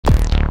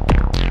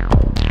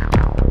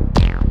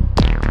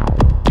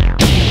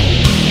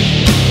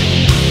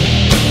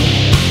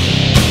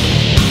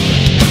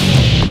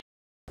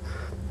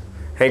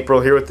Hank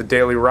Brill here with the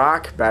Daily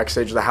Rock,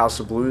 backstage of the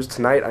House of Blues.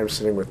 Tonight I'm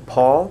sitting with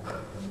Paul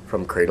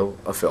from Cradle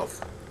of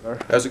Filth.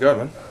 How's it going,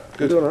 man?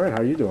 Good. Doing alright,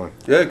 how are you doing?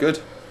 Yeah, good.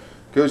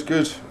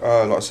 Good. Like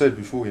I said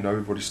before,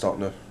 everybody's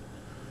starting to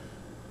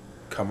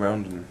come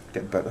around and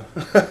get better.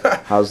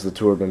 How's the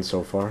tour been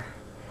so far?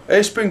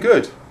 It's been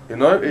good,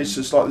 it's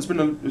just like,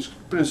 there's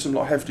been some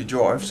like hefty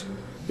drives.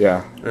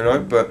 Yeah.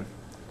 But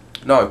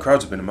no,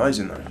 crowds have been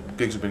amazing though.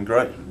 Gigs have been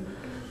great.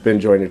 Been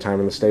enjoying your time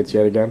in the States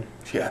yet again?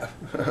 Yeah.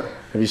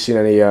 Have you seen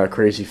any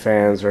crazy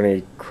fans or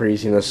any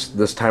craziness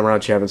this time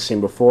around you haven't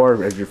seen before?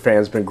 Have your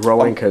fans been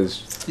growing?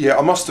 Yeah,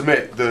 I must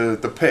admit,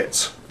 the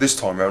pits this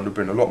time around have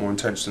been a lot more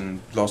intense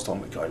than last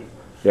time we came.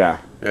 Yeah.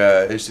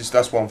 Yeah,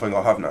 that's one thing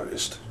I have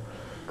noticed.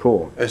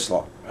 Cool. It's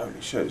like, holy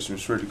shit, it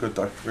was really good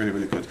though,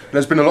 really good. And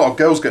there's been a lot of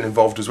girls getting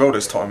involved as well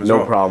this time as well.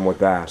 No problem with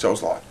that. So I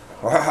was like,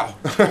 wow.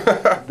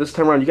 This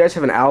time around, you guys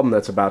have an album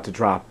that's about to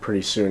drop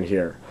pretty soon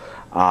here.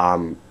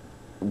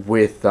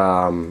 With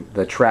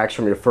the tracks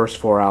from your first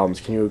 4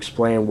 albums, can you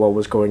explain what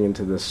was going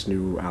into this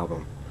new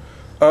album?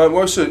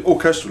 Well, it's an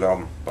orchestral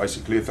album,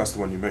 basically, if that's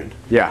the one you mean.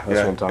 Yeah, that's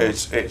what I'm talking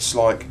about. It's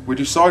like, we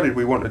decided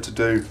we wanted to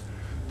do,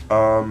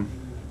 so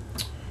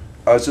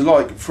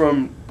like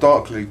from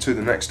Darkly to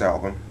the next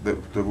album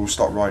that we'll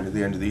start writing at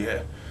the end of the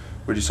year,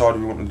 we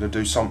decided we wanted to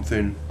do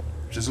something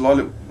just a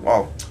little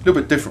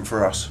bit different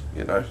for us,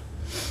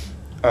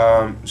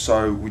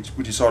 So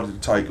we decided to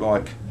take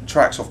like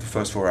tracks off the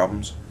first 4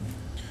 albums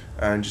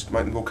and just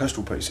make them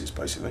orchestral pieces,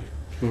 basically.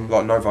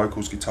 Like no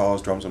vocals,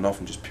 guitars, drums or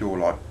nothing, just pure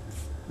like,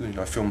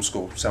 film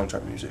score,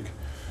 soundtrack music.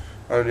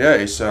 And yeah,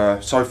 it's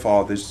so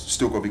far there's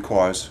still got to be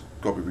choirs,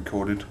 got to be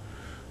recorded.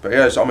 But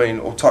yeah,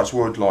 I'll touch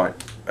wood,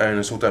 and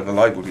it's all down to the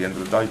label at the end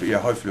of the day. But yeah,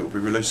 hopefully it'll be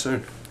released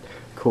soon.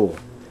 Cool.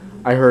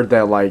 I heard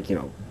that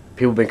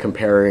people have been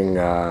comparing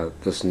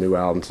this new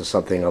album to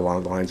something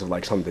along the lines of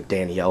something that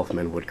Danny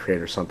Elfman would create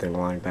or something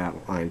along that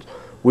lines.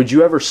 Would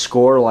you ever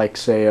score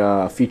say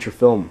a feature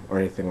film or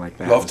anything like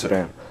that? Love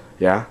to.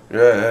 Yeah?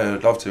 Yeah,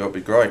 I'd love to. That'd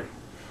be great.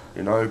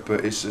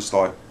 But it's just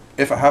like,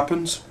 if it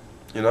happens,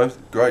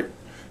 great.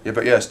 Yeah,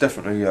 but yeah, it's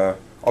definitely either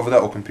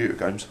that or computer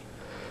games.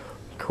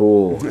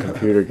 Cool.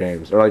 Computer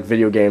games. Or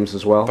video games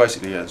as well?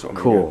 Basically, yeah, that's what I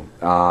mean. Cool.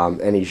 Yeah.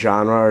 Any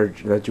genre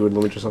that you would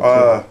limit yourself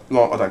to?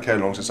 I don't care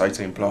as long as it's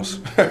 18 plus.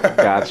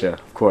 Gotcha,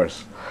 of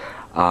course.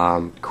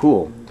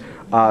 Cool.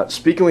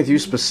 Speaking with you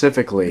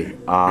specifically,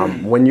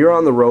 when you're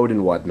on the road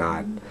and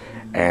whatnot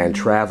and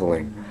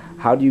traveling,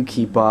 how do you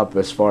keep up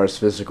as far as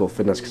physical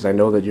fitness? Because I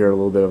know that you're a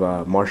little bit of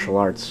a martial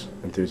arts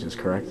enthusiast,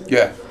 correct?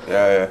 Yeah.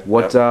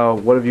 What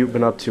have you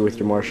been up to with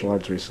your martial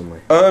arts recently?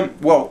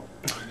 Well,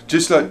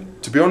 just to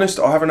be honest,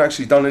 I haven't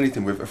actually done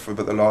anything with it for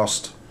about the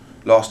last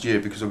year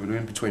because I've been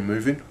in between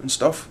moving and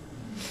stuff.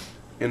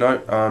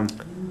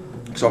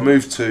 So I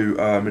moved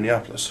to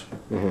Minneapolis,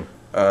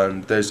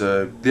 and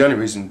the only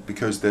reason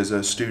because there's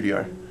a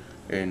studio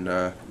in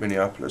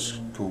Minneapolis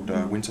called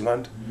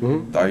Winterland.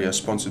 They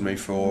sponsored me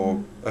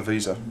for a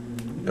visa,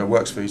 a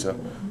works visa,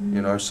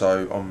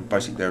 so I'm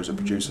basically there as a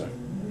producer.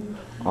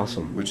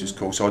 Awesome. Which is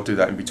cool. So I do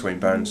that in between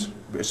bands,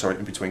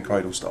 in between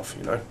Cradle stuff,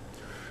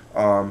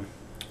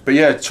 But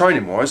yeah,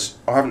 training wise,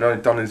 I haven't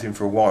really done anything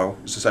for a while,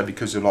 as I say,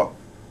 because of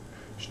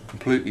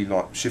completely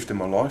shifting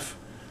my life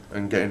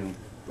and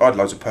I had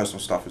loads of personal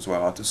stuff as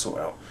well I had to sort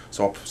out.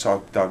 So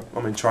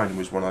training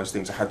was one of those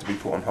things that had to be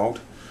put on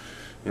hold,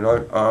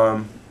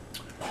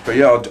 But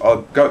yeah,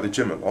 I go to the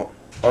gym a lot.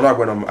 I know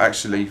when I'm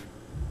actually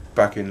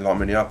back in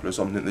Minneapolis,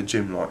 I'm in the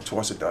gym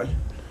twice a day,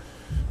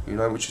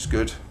 which is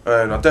good.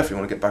 And I definitely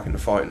want to get back into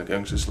fighting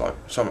again because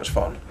it's so much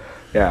fun.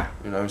 Yeah.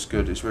 It's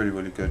good. It's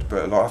really good.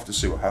 But I have to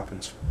see what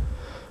happens.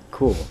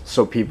 Cool.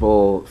 So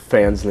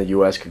fans in the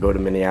U.S. could go to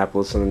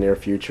Minneapolis in the near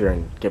future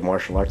and get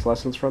martial arts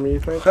lessons from you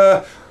think?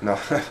 No.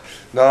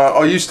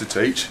 I used to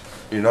teach.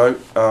 I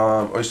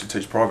used to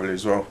teach privately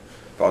as well,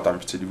 but I don't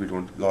particularly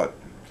want I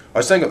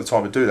just ain't got the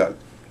time to do that,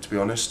 to be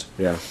honest.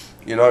 Yeah.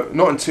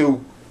 Not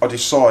until I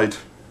decide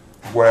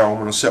where I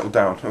want to settle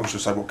down. I also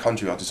say what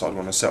country I decide I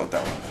want to settle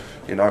down.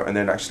 And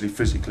then actually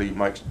physically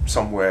make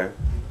somewhere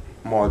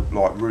my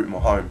route, my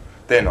home.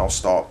 Then I'll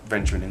start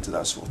venturing into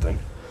that sort of thing.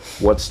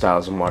 What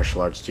styles of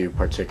martial arts do you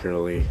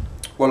particularly?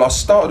 Well, I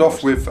started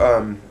off with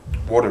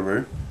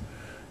Wateroo,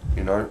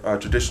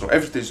 traditional.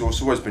 Everything's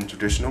always been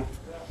traditional.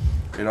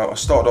 I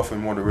started off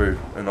in Wateroo,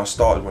 and I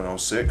started when I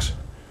was 6.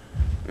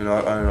 And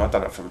I've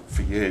done that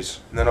for years.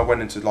 And then I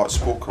went into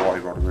sport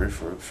karate Wateroo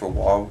for a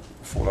while,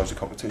 for loads of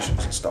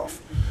competitions and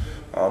stuff,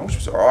 which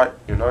was alright,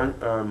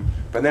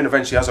 But then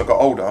eventually, as I got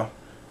older,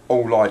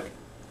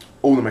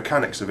 all the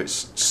mechanics of it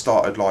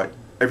started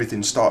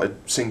everything started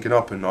syncing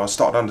up, and I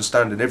started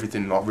understanding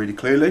everything really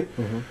clearly.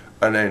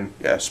 And then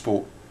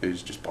sport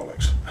is just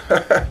bollocks.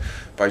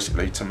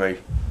 Basically, to me,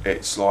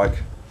 it's and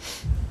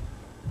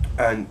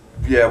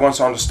once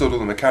I understood all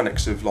the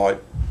mechanics of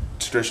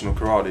traditional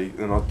karate,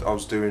 then I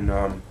was doing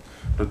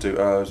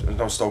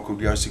another style called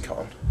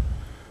Yossikan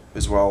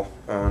as well,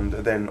 and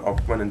then I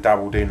went and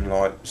dabbled in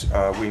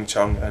Wing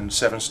Chun and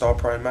 7-star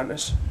praying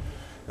mantis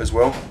as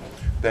well.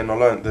 Then I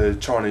learnt the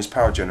Chinese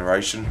power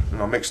generation,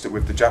 and I mixed it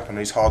with the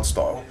Japanese hard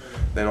style,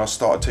 then I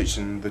started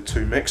teaching the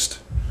 2 mixed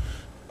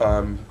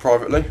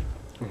privately,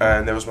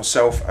 and there was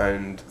myself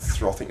and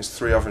I think it's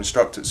 3 other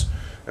instructors.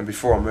 And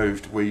before I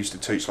moved, we used to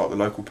teach like the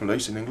local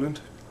police in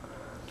England.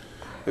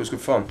 It was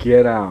good fun.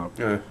 Get out.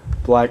 Yeah.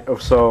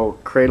 So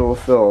Cradle of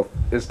Filth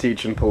is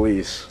teaching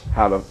police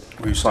how to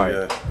fight.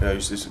 Yeah,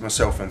 used to,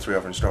 myself and 3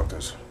 other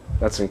instructors.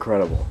 That's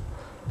incredible.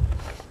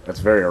 That's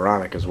very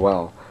ironic as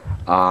well.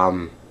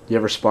 You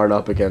ever sparred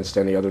up against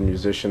any other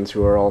musicians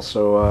who are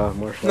also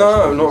martial arts?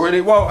 No, not really.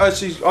 Well,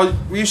 actually,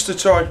 we used to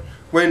try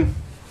when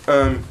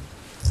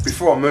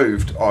before I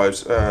moved. I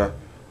was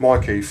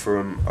Mikey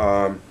from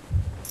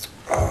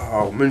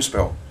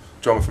Moonspell,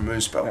 drummer from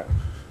Moonspell. Yeah.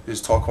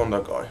 He's a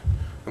taekwondo guy,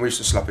 and we used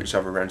to slap each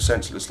other around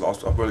senseless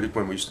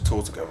when we used to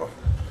tour together.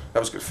 That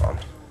was good fun.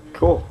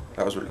 Cool.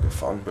 That was really good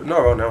fun. But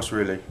no one else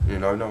really,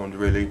 no one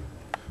really.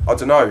 I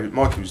don't know.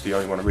 Mikey was the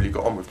only one I really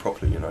got on with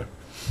properly,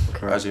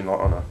 Okay. as in like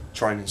on a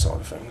training side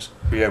of things.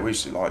 But yeah, we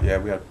used to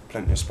we had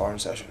plenty of sparring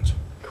sessions.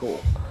 Cool.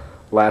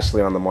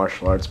 Lastly, on the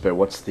martial arts bit,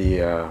 what's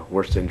the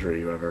worst injury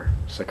you ever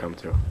succumbed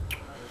to?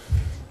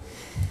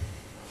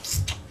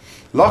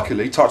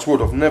 Luckily, touch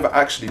wood, I've never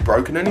actually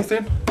broken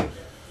anything.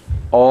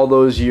 All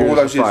those years. All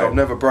those years, I've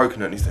never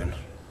broken anything.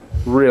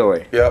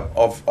 Really? Yeah,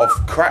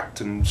 I've cracked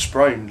and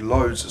sprained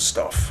loads of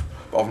stuff,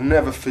 but I've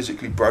never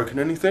physically broken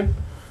anything.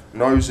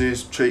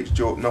 Noses, cheeks,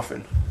 jaw,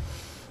 nothing.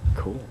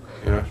 Cool.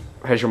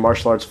 Has your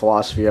martial arts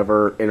philosophy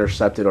ever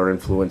intercepted or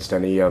influenced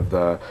any of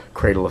the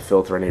Cradle of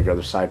Filth or any of your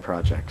other side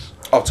projects?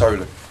 Oh,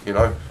 totally.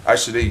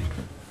 Actually,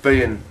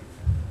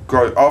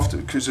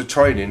 because of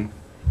training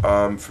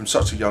from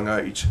such a young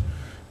age,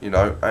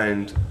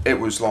 and it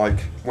was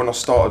like when I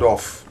started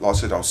off, like I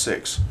said, I was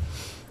 6,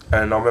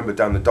 and I remember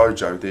down the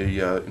dojo,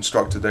 the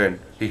instructor then,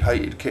 he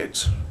hated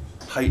kids.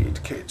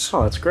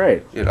 Oh, that's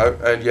great.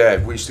 And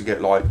yeah, we used to get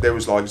there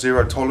was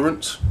 0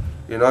 tolerance,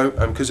 and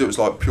because it was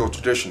pure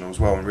traditional as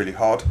well and really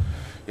hard,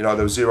 there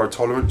was 0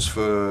 tolerance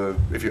for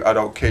if you're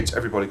adult kids,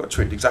 everybody got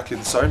treated exactly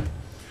the same,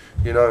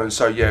 and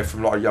so yeah,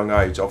 from a young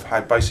age,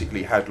 I've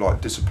basically had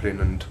discipline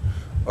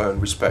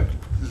and respect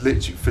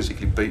literally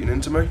physically beaten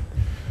into me,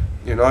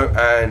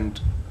 and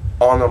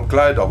I'm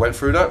glad I went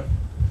through that,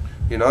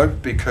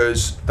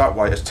 because that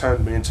way it's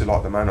turned me into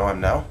the man I am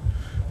now,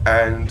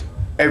 and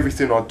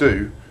everything I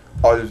do,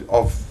 I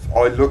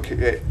look at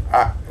it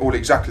all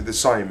exactly the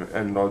same,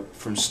 and I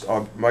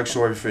make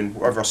sure everything,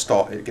 whatever I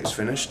start, it gets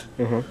finished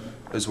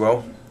as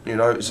well.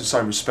 It's the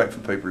same respect for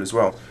people as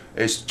well.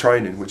 It's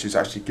training which has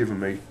actually given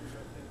me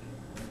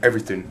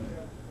everything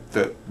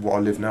what I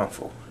live now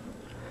for.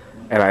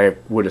 And I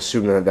would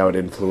assume that would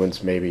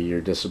influence maybe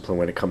your discipline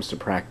when it comes to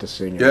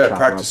practicing. Yeah,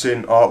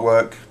 practicing,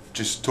 artwork,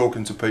 just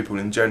talking to people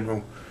in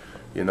general.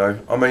 I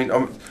mean,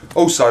 I've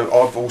also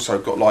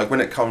got when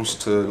it comes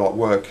to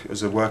work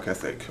as a work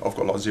ethic, I've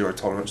got 0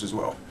 tolerance as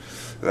well.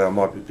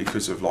 Might be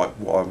because of what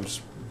I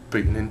was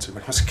beaten into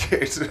when I was a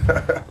kid.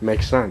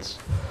 Makes sense.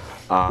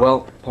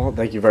 Well, Paul,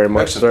 thank you very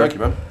much, sir. Thank you,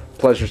 man.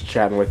 Pleasure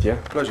chatting with you.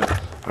 Pleasure.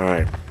 All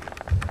right.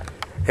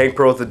 Hank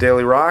Pro with the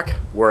Daily Rock.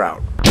 We're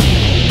out.